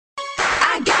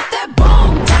Hey,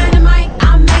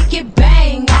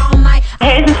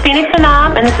 this is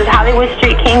Phenom, and this is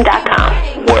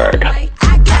HollywoodStreetKing.com. Word.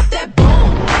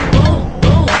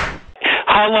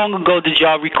 How long ago did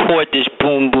y'all record this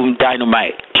Boom Boom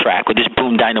Dynamite track, or this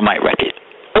Boom Dynamite record?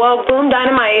 Well, Boom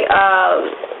Dynamite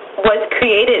was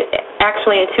created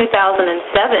actually in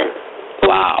 2007.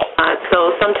 Wow.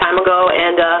 So some time ago,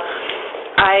 and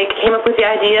I came up with the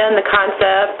idea and the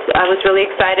concept. I was really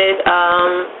excited.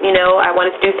 I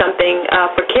wanted to do something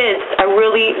for kids. We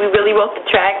really wrote the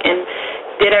track and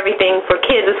did everything for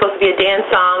kids. It was supposed to be a dance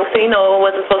song, so it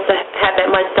wasn't supposed to have that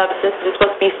much substance. It was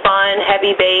supposed to be fun,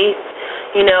 heavy bass,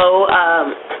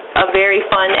 a very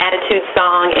fun attitude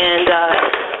song.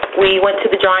 And we went to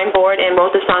the drawing board and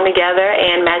wrote the song together,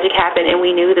 and magic happened, and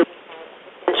we knew that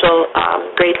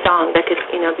great song that could,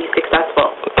 be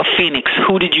successful. Phoenix,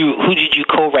 who did you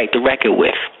co-write the record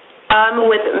with?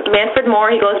 With Manfred Moore.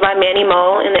 He goes by Manny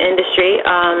Mo in the industry.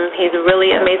 He's a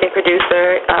really amazing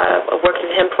producer. I've worked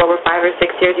with him for over 5 or 6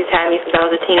 years. He's had me since I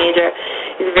was a teenager.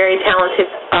 He's a very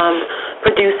talented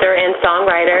producer and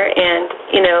songwriter. And,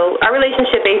 our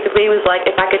relationship basically was like,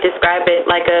 if I could describe it,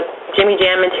 like a Jimmy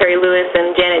Jam and Terry Lewis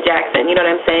and Janet Jackson. You know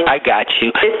what I'm saying? I got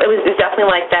you. It was definitely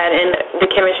like that, and the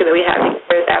chemistry that we have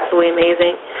is absolutely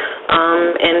amazing.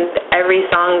 And every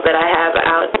song that I have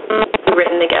out is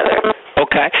written together.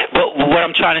 Okay, but what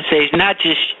I'm trying to say is not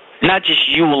just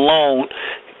you alone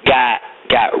got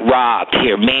robbed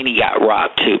here. Manny got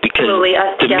robbed too, because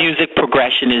the music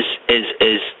progression is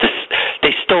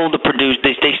they stole the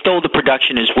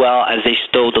production as well as they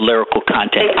stole the lyrical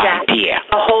content idea.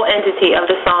 The whole entity of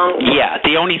the song. Yeah,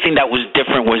 the only thing that was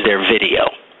different was their video.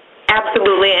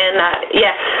 Absolutely, and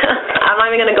yes, I'm not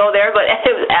even going to go there, but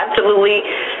it was absolutely.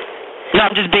 No,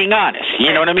 I'm just being honest.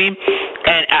 You know what I mean?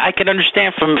 And I can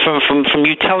understand from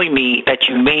you telling me that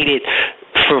you made it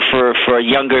for a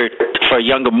younger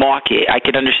market. I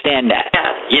can understand that.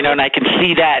 Yes. And I can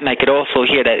see that, and I could also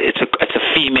hear that it's a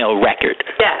female record.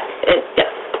 Yes.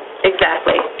 Yes.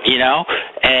 Exactly.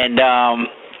 And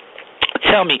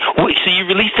tell me, so you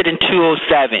released it in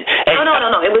 2007?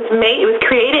 No. It was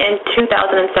created in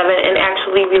 2007 and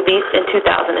actually released in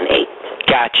 2008.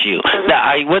 Got you. Mm-hmm.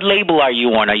 Now, what label are you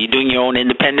on? Are you doing your own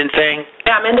independent thing?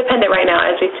 Yeah, I'm independent right now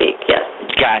as we speak, yes.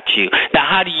 Got you. Now,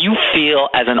 how do you feel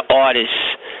as an artist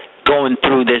going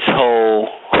through this whole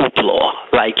hoopla?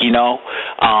 Like,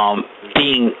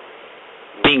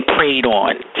 being preyed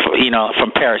on,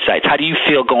 from parasites. How do you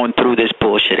feel going through this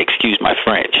bullshit? Excuse my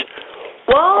French.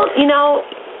 Well,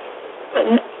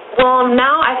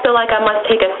 now I feel like I must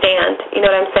take a stand, you know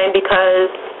what I'm saying, because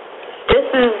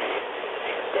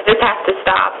this has to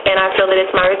stop, and I feel that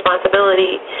it's my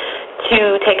responsibility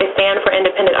to take a stand for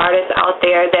independent artists out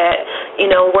there that,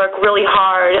 work really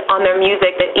hard on their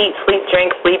music, that eat, sleep,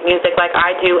 drink, sleep music like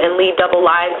I do, and lead double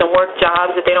lives and work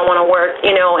jobs that they don't want to work,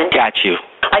 and got you.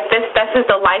 Like this is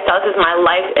the lifestyle, this is my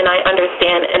life, and I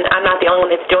understand, and I'm not the only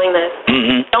one that's doing this.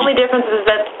 Mm-hmm. The only difference is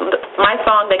that my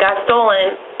song that got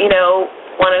stolen,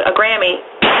 won a Grammy.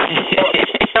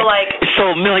 So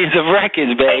sold millions of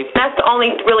records, babe. That's the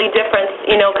only really difference,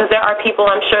 because there are people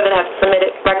I'm sure that have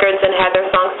submitted records and had their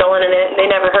songs stolen, and they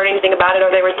never heard anything about it,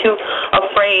 or they were too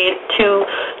afraid to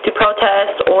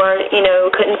protest, or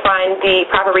couldn't find the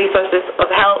proper resources of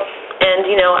help. And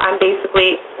I'm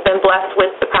basically been blessed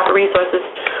with the proper resources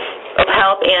of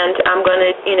help, and I'm going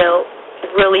to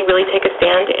really, really take a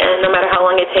stand, and no matter how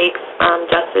long it takes,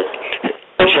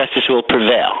 justice will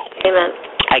prevail. Amen.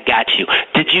 I got you.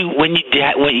 When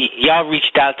y'all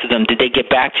reached out to them, did they get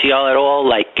back to y'all at all?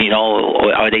 Like,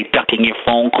 or are they ducking your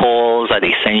phone calls? Are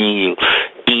they sending you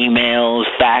emails,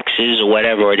 faxes, or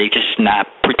whatever? Or are they just not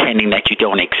pretending that you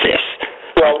don't exist?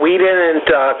 Well, we didn't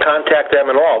contact them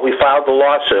at all. We filed the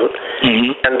lawsuit,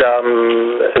 and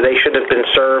they should have been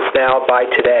served now by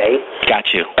today.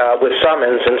 Got you. With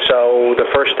summons, and so the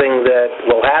first thing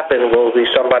that will happen will be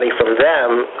somebody from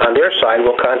them on their side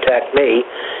will contact me,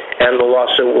 and the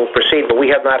lawsuit will proceed. But we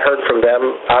have not heard from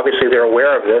them. Obviously, they're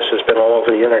aware of this. It's been all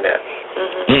over the Internet.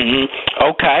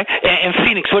 Okay. And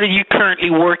Phoenix, what are you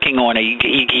currently working on? Are you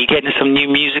getting some new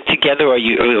music together, or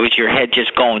is your head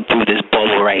just going through this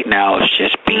bubble right now? It's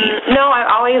just being... No, I'm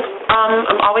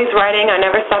always writing. I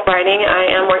never stop writing.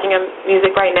 I am working on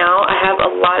music right now. I have a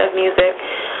lot of music,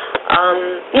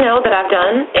 that I've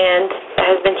done and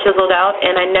has been chiseled out,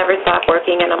 and I never stop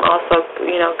working. And I'm also,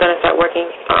 going to start working,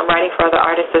 writing for other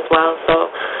artists as well.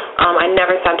 So I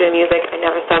never stop doing music. I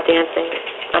never stop dancing.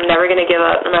 I'm never going to give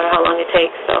up, no matter how long it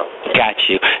takes. So. Got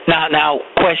you. Now,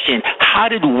 question: how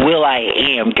did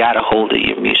Will.i.am got a hold of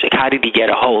your music? How did he get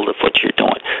a hold of what you're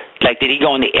doing? Like, did he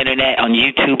go on the internet, on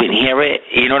YouTube, and hear it?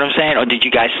 You know what I'm saying? Or did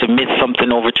you guys submit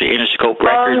something over to Interscope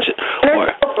Records?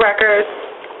 Interscope Records,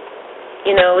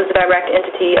 you know, was a direct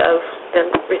entity of them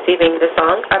receiving the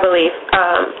song, I believe.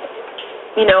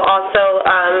 You know, also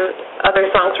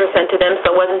other songs were sent to them,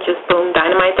 so it wasn't just Boom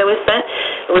Dynamite that was sent.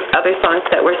 It was other songs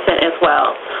that were sent as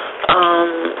well.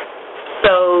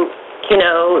 So, you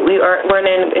know, we're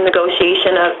in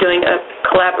negotiation of doing a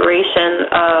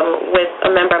collaboration with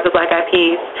a member of the Black Eyed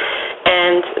Peas,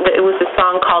 and it was a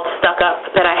song called Stuck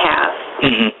Up that I have.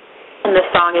 Mm-hmm. And the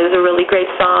song is a really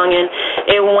great song, and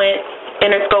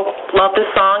Interscope loved the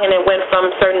song, and it went from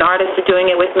certain artists to doing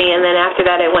it with me, and then after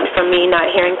that it went from me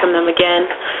not hearing from them again.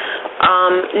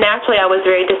 Naturally, I was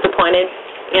very disappointed,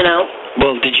 you know.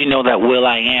 Well, did you know that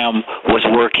will.i.am was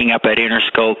working up at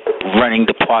Interscope, running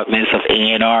departments of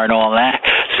A&R and all that?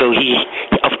 So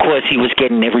of course, he was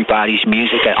getting everybody's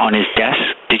music on his desk.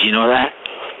 Did you know that?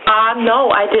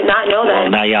 No, I did not know that.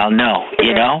 Well, now y'all know,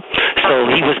 you know? So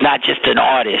he was not just an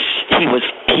artist.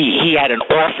 He had an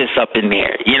office up in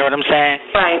there. You know what I'm saying?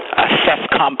 Right. A Seth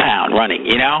compound running,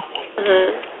 you know?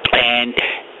 Mm-hmm. And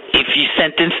if you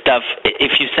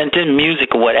sent in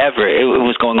music or whatever, it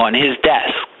was going on his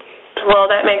desk. Well,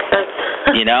 that makes sense.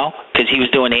 You know? Because he was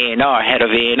doing A&R, head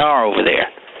of A&R over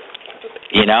there.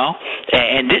 You know?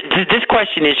 And this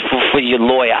question is for your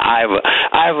lawyer, Ira.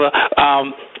 Ira,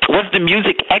 what's the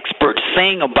music experts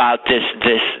saying about this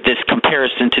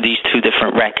comparison to these two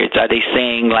different records? Are they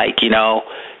saying, like, you know,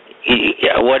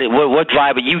 what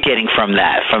vibe are you getting from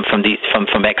that, from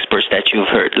experts that you've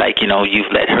heard? Like, you know,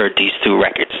 you've heard these two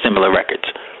records, similar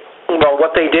records. Well,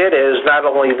 what they did is not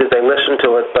only did they listen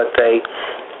to it, but they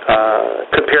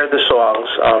compared the songs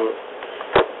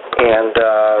and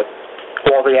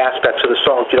all the aspects of the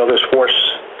songs. You know, there's four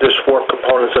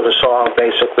components of a song.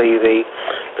 Basically, the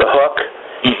hook,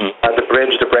 mm-hmm. The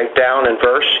bridge, the breakdown, and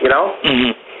verse. You know,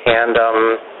 mm-hmm.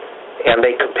 and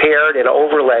they compared and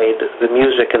overlaid the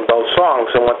music in both songs.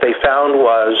 And what they found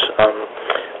was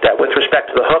that with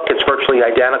respect to the hook, it's virtually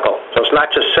identical. So it's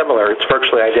not just similar; it's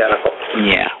virtually identical.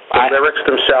 Yeah. The lyrics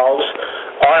themselves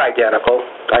are identical.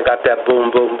 I got that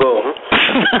boom, boom, boom.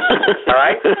 All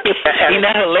right? Isn't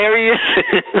that hilarious?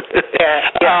 Yeah.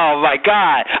 Oh, my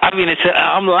God. I mean,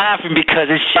 I'm laughing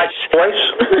because it's just... voice?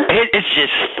 It's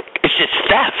just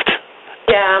theft.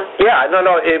 Yeah. Yeah, no,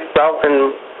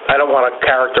 and I don't want to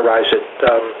characterize it.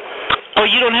 Oh,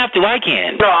 you don't have to. I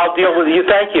can. No, I'll deal with you.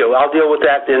 Thank you. I'll deal with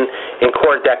that in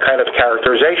court, that kind of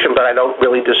characterization, but I don't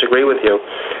really disagree with you.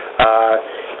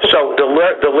 So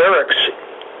the lyrics,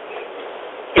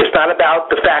 it's not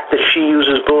about the fact that she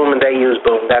uses boom and they use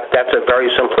boom. That's a very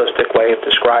simplistic way of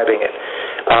describing it.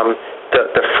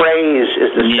 The phrase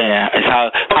is the same. Yeah, it's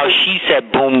how she said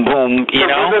boom, boom, you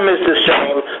know? The rhythm is the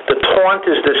same. The taunt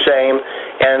is the same.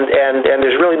 And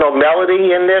there's really no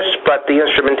melody in this, but the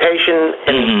instrumentation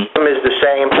and rhythm is the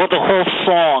same. Well, the whole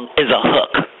song is a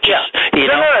hook. Yeah. You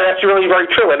know? No, that's really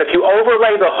very true. And if you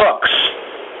overlay the hooks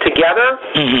together,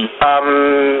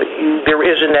 there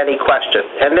isn't any question.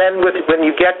 And then when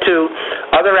you get to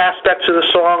other aspects of the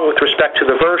song, with respect to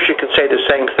the verse, you could say the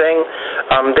same thing.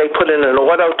 They put in an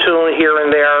auto-tune here and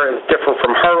there, different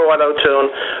from her auto-tune.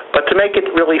 But to make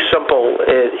it really simple,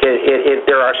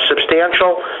 there are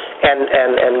substantial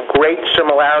and great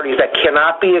similarities that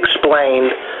cannot be explained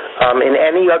in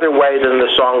any other way than the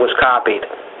song was copied.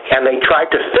 And they tried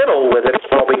to fiddle with it,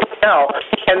 from what we can tell,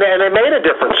 and they made a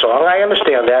different song. I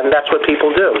understand that, and that's what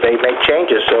people do. They make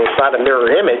changes, so it's not a mirror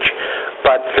image.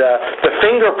 But the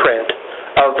fingerprint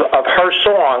of her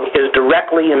song is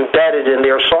directly embedded in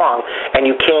their song, and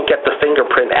you can't get the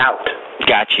fingerprint out.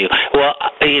 Got you. Well,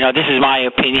 you know, this is my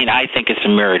opinion. I think it's a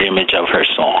mirrored image of her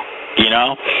song. You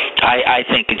know? I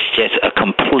think it's just a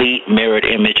complete mirrored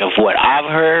image of what I've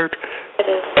heard.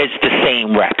 It's the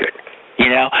same record. You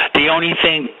know, the only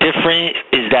thing different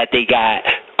is that they got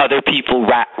other people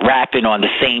rapping on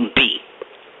the same beat.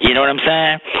 You know what I'm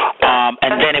saying?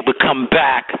 And then it would come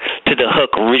back to the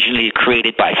hook originally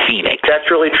created by Phenom. That's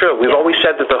really true. We've always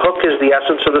said that the hook is the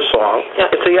essence of the song.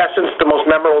 Yeah. It's the essence, the most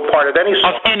memorable part of any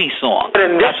song. Of any song.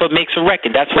 That's what makes a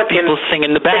record. That's what people sing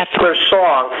in the bathroom.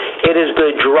 Song, it is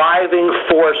the driving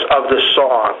force of the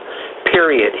song.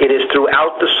 Period. It is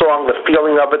throughout the song, the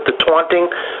feeling of it, the taunting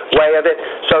way of it.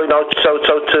 So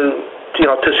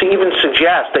to even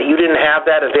suggest that you didn't have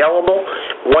that available,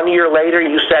 1 year later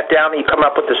you sat down and you come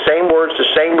up with the same words, the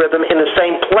same rhythm, in the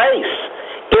same place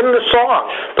in the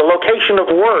song. The location of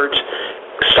words,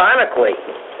 sonically,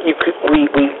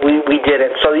 we did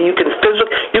it. So you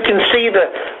can see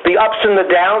the ups and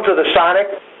the downs of the sonic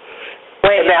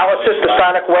Analysis, the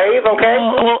sonic wave, okay?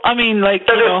 Well, I mean, like,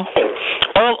 you know,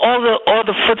 all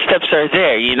the footsteps are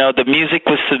there. You know, the music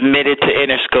was submitted to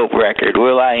Interscope Record.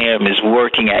 will.i.am is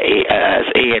working as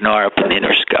A&R up in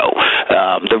Interscope.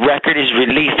 The record is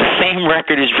released. The same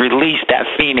record is released that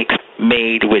Phoenix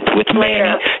made with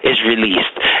Manny is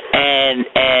released, and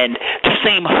the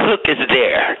same hook is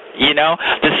there. You know,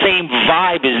 the same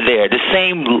vibe is there. The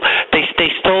same. They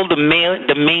stole the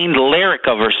main lyric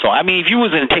of her song. I mean, if you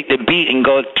was gonna take the beat and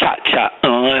go cha cha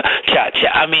cha cha,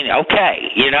 I mean,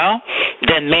 okay, you know,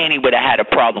 then Manny would have had a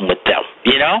problem with them,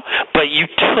 you know. But you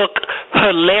took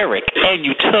her lyric and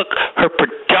you took her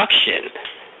production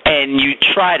and you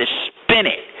try to spin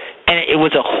it, and it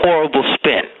was a horrible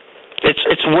spin.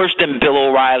 It's worse than Bill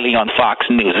O'Reilly on Fox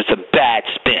News. It's a bad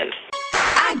spin.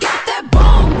 I got that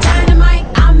boom dynamite.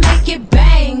 I make it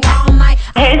bang all night.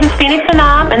 Hey, this is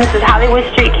Phenom, and this is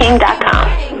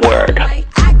HollywoodStreetKing.com.